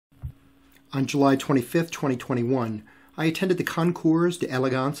On July 25, 2021, I attended the Concours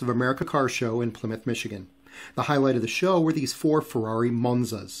d'Elegance of America car show in Plymouth, Michigan. The highlight of the show were these 4 Ferrari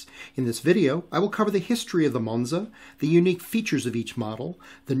Monzas. In this video, I will cover the history of the Monza, the unique features of each model,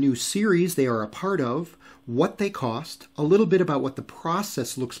 the new series they are a part of, what they cost, a little bit about what the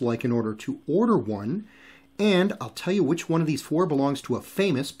process looks like in order to order one, and I'll tell you which one of these 4 belongs to a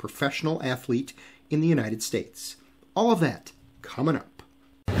famous professional athlete in the United States. All of that coming up.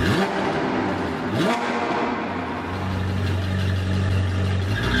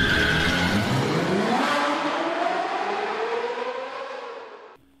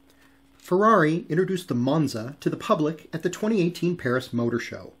 Ferrari introduced the Monza to the public at the 2018 Paris Motor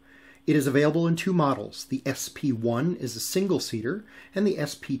Show. It is available in 2 models. The SP1 is a single-seater, and the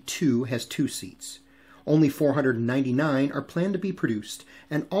SP2 has 2 seats. Only 499 are planned to be produced,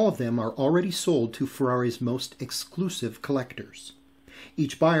 and all of them are already sold to Ferrari's most exclusive collectors.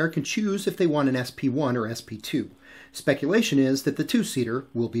 Each buyer can choose if they want an SP1 or SP2. Speculation is that the 2-seater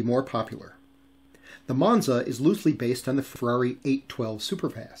will be more popular. The Monza is loosely based on the Ferrari 812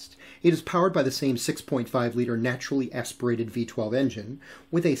 Superfast. It is powered by the same 6.5-liter naturally aspirated V12 engine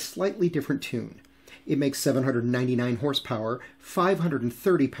with a slightly different tune. It makes 799 horsepower,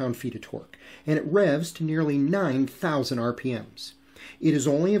 530 pound-feet of torque, and it revs to nearly 9,000 RPMs. It is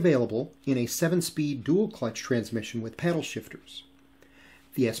only available in a 7-speed dual-clutch transmission with paddle shifters.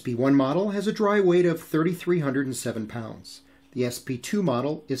 The SP1 model has a dry weight of 3,307 pounds. The SP2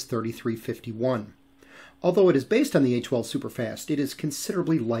 model is 3,351. Although it is based on the 812 Superfast, it is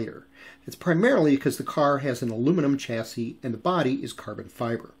considerably lighter. It's primarily because the car has an aluminum chassis and the body is carbon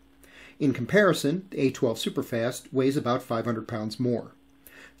fiber. In comparison, the 812 Superfast weighs about 500 pounds more.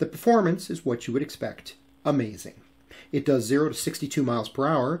 The performance is what you would expect. Amazing. It does 0 to 62 miles per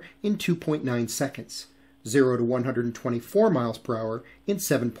hour in 2.9 seconds, 0 to 124 miles per hour in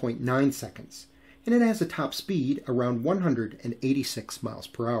 7.9 seconds, and it has a top speed around 186 miles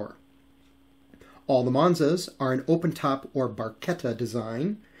per hour. All the Monzas are an open-top or barchetta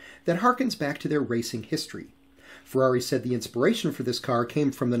design that harkens back to their racing history. Ferrari said the inspiration for this car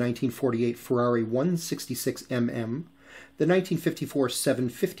came from the 1948 Ferrari 166mm, the 1954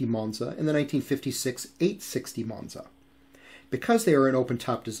 750 Monza, and the 1956 860 Monza. Because they are an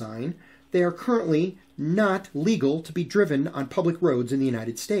open-top design, they are currently not legal to be driven on public roads in the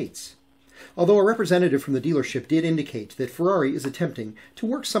United States. Although a representative from the dealership did indicate that Ferrari is attempting to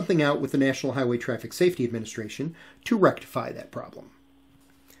work something out with the National Highway Traffic Safety Administration to rectify that problem.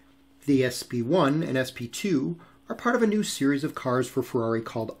 The SP1 and SP2 are part of a new series of cars for Ferrari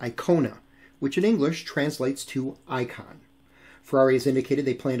called ICONA, which in English translates to icon. Ferrari has indicated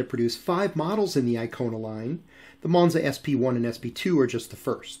they plan to produce 5 models in the ICONA line. The Monza SP1 and SP2 are just the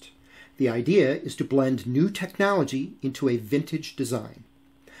first. The idea is to blend new technology into a vintage design.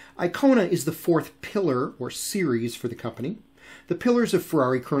 ICONA is the 4th pillar or series for the company. The pillars of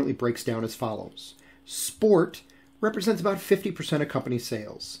Ferrari currently breaks down as follows. Sport represents about 50% of company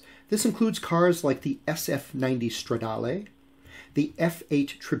sales. This includes cars like the SF90 Stradale, the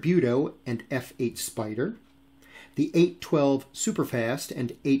F8 Tributo and F8 Spider, the 812 Superfast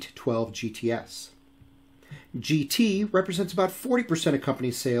and 812 GTS. GT represents about 40% of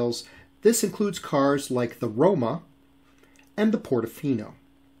company sales. This includes cars like the Roma and the Portofino.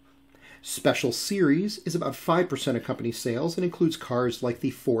 Special Series is about 5% of company sales and includes cars like the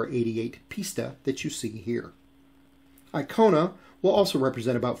 488 Pista that you see here. ICONA will also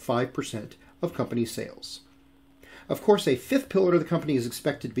represent about 5% of company sales. Of course, a 5th pillar to the company is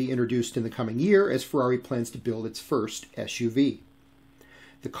expected to be introduced in the coming year as Ferrari plans to build its first SUV.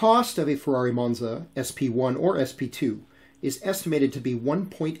 The cost of a Ferrari Monza SP1 or SP2 is estimated to be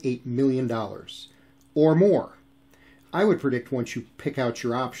 $1.8 million or more. I would predict once you pick out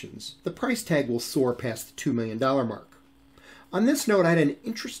your options, the price tag will soar past the $2 million mark. On this note, I had an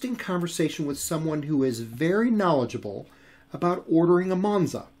interesting conversation with someone who is very knowledgeable about ordering a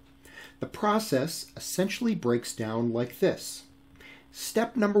Monza. The process essentially breaks down like this.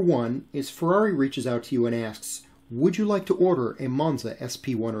 Step number 1 is Ferrari reaches out to you and asks, would you like to order a Monza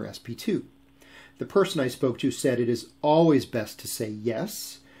SP1 or SP2? The person I spoke to said it is always best to say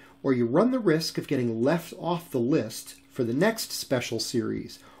yes, or you run the risk of getting left off the list for the next special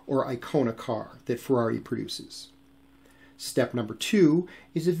series or ICONA car that Ferrari produces. Step number 2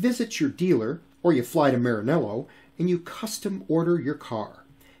 is to visit your dealer, or you fly to Maranello, and you custom order your car.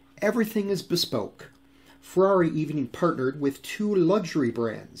 Everything is bespoke. Ferrari even partnered with 2 luxury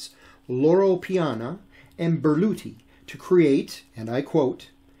brands, Loro Piana and Berluti, to create, and I quote,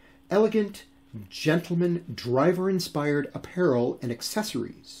 elegant, gentleman driver-inspired apparel and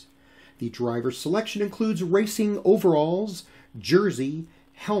accessories. The driver's selection includes racing overalls, jersey,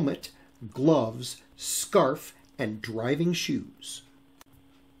 helmet, gloves, scarf, and driving shoes.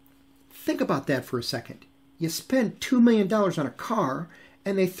 Think about that for a second. You spend $2 million on a car,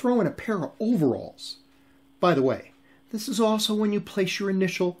 and they throw in a pair of overalls. By the way, this is also when you place your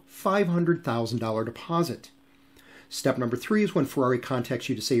initial $500,000 deposit. Step number 3 is when Ferrari contacts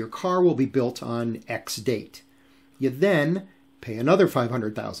you to say your car will be built on X date. You then pay another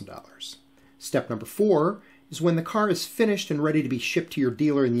 $500,000. Step number 4 is when the car is finished and ready to be shipped to your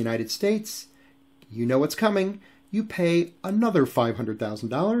dealer in the United States. You know what's coming. You pay another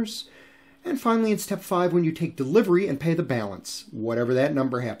 $500,000. And finally, in step 5, when you take delivery and pay the balance, whatever that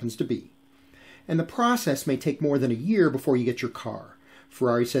number happens to be. And the process may take more than a year before you get your car.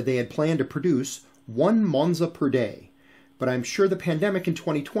 Ferrari said they had planned to produce 1 Monza per day, but I'm sure the pandemic in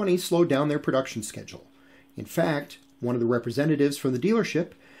 2020 slowed down their production schedule. In fact, one of the representatives from the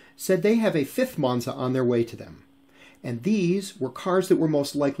dealership said they have a 5th Monza on their way to them. And these were cars that were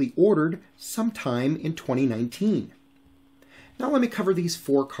most likely ordered sometime in 2019. Now let me cover these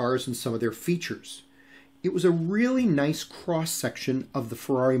 4 cars and some of their features. It was a really nice cross-section of the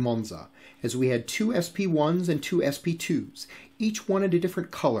Ferrari Monza, as we had 2 SP1s and 2 SP2s, each one in a different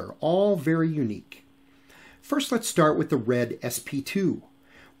color, all very unique. First, let's start with the red SP2,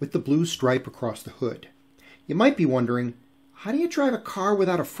 with the blue stripe across the hood. You might be wondering, how do you drive a car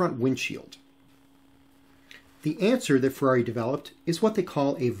without a front windshield? The answer that Ferrari developed is what they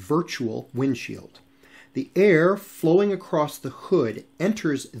call a virtual windshield. The air flowing across the hood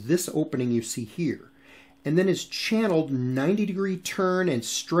enters this opening you see here, and then is channeled 90-degree turn and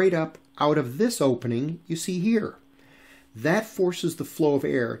straight up out of this opening you see here. That forces the flow of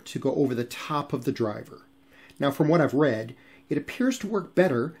air to go over the top of the driver. Now, from what I've read, it appears to work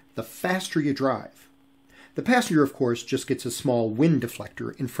better the faster you drive. The passenger, of course, just gets a small wind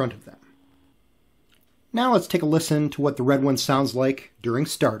deflector in front of them. Now let's take a listen to what the red one sounds like during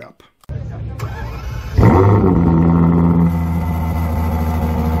startup.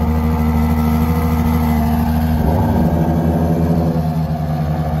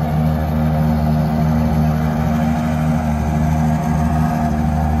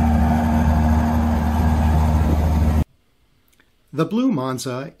 The blue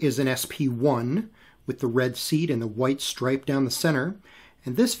Monza is an SP1 with the red seat and the white stripe down the center,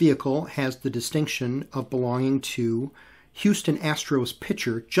 and this vehicle has the distinction of belonging to Houston Astros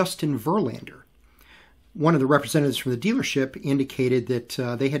pitcher Justin Verlander. One of the representatives from the dealership indicated that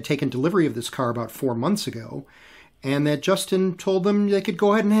they had taken delivery of this car about 4 months ago, and that Justin told them they could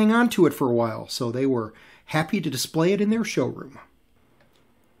go ahead and hang on to it for a while, so they were happy to display it in their showroom.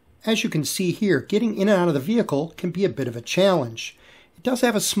 As you can see here, getting in and out of the vehicle can be a bit of a challenge. It does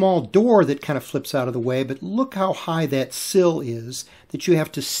have a small door that kind of flips out of the way, but look how high that sill is that you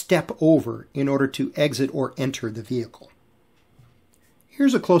have to step over in order to exit or enter the vehicle.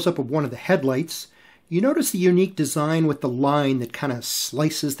 Here's a close-up of one of the headlights. You notice the unique design with the line that kind of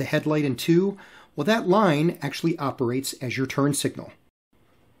slices the headlight in two? Well, that line actually operates as your turn signal.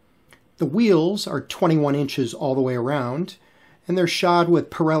 The wheels are 21 inches all the way around, and they're shod with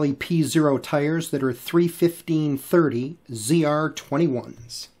Pirelli P0 tires that are 315/30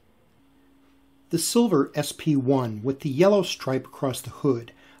 ZR21s. The silver SP1 with the yellow stripe across the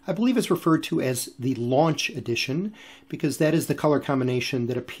hood, I believe is referred to as the Launch Edition because that is the color combination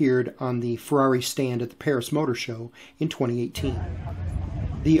that appeared on the Ferrari stand at the Paris Motor Show in 2018.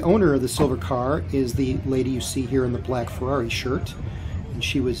 The owner of the silver car is the lady you see here in the black Ferrari shirt, and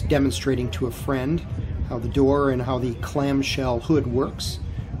she was demonstrating to a friend how the door and how the clamshell hood works.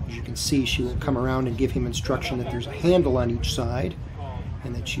 As you can see, she will come around and give him instruction that there's a handle on each side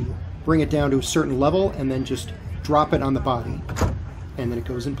and that you bring it down to a certain level and then just drop it on the body, and then it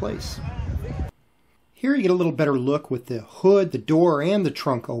goes in place. Here you get a little better look with the hood, the door, and the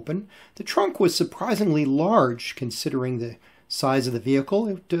trunk open. The trunk was surprisingly large considering the size of the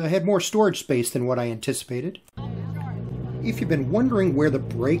vehicle. It had more storage space than what I anticipated. If you've been wondering where the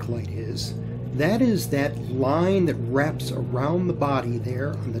brake light is, that is that line that wraps around the body there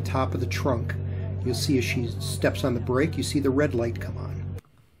on the top of the trunk. You'll see as she steps on the brake, you see the red light come on.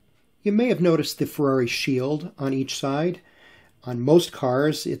 You may have noticed the Ferrari shield on each side. On most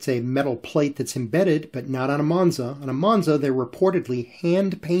cars, it's a metal plate that's embedded, but not on a Monza. On a Monza, they're reportedly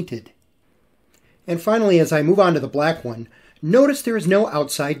hand-painted. And finally, as I move on to the black one, notice there is no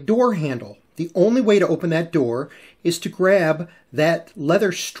outside door handle. The only way to open that door is to grab that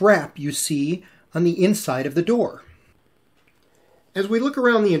leather strap you see on the inside of the door. As we look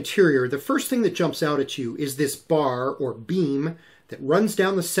around the interior, the first thing that jumps out at you is this bar or beam that runs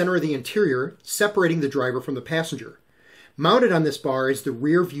down the center of the interior, separating the driver from the passenger. Mounted on this bar is the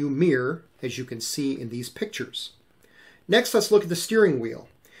rear view mirror, as you can see in these pictures. Next, let's look at the steering wheel.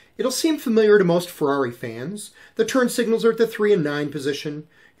 It'll seem familiar to most Ferrari fans. The turn signals are at the 3 and 9 position.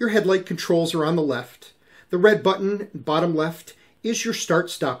 Your headlight controls are on the left. The red button, bottom left, is your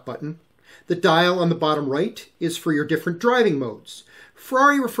start-stop button. The dial on the bottom right is for your different driving modes.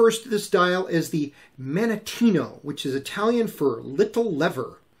 Ferrari refers to this dial as the manettino, which is Italian for little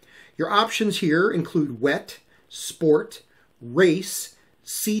lever. Your options here include wet, sport, race,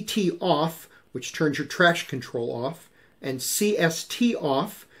 CT off, which turns your traction control off, and CST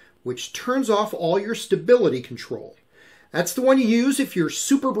off, which turns off all your stability control. That's the one you use if you're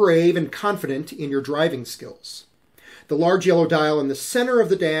super brave and confident in your driving skills. The large yellow dial in the center of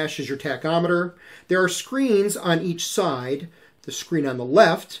the dash is your tachometer. There are screens on each side. The screen on the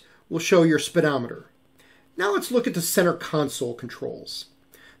left will show your speedometer. Now let's look at the center console controls.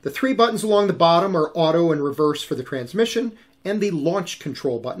 The 3 buttons along the bottom are auto and reverse for the transmission, and the launch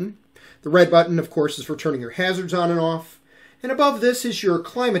control button. The red button, of course, is for turning your hazards on and off. And above this is your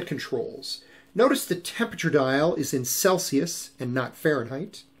climate controls. Notice the temperature dial is in Celsius and not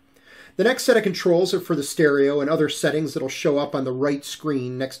Fahrenheit. The next set of controls are for the stereo and other settings that will show up on the right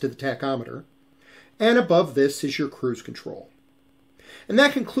screen next to the tachometer. And above this is your cruise control. And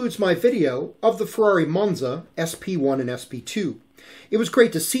that concludes my video of the Ferrari Monza SP1 and SP2. It was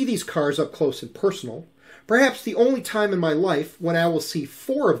great to see these cars up close and personal, perhaps the only time in my life when I will see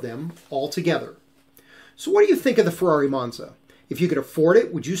 4 of them all together. So what do you think of the Ferrari Monza? If you could afford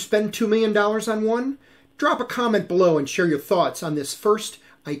it, would you spend $2 million on one? Drop a comment below and share your thoughts on this first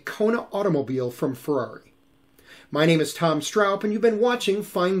ICONA automobile from Ferrari. My name is Tom Stroup, and you've been watching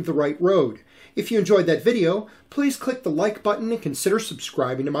Find the Right Road. If you enjoyed that video, please click the like button and consider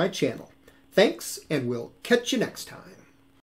subscribing to my channel. Thanks, and we'll catch you next time.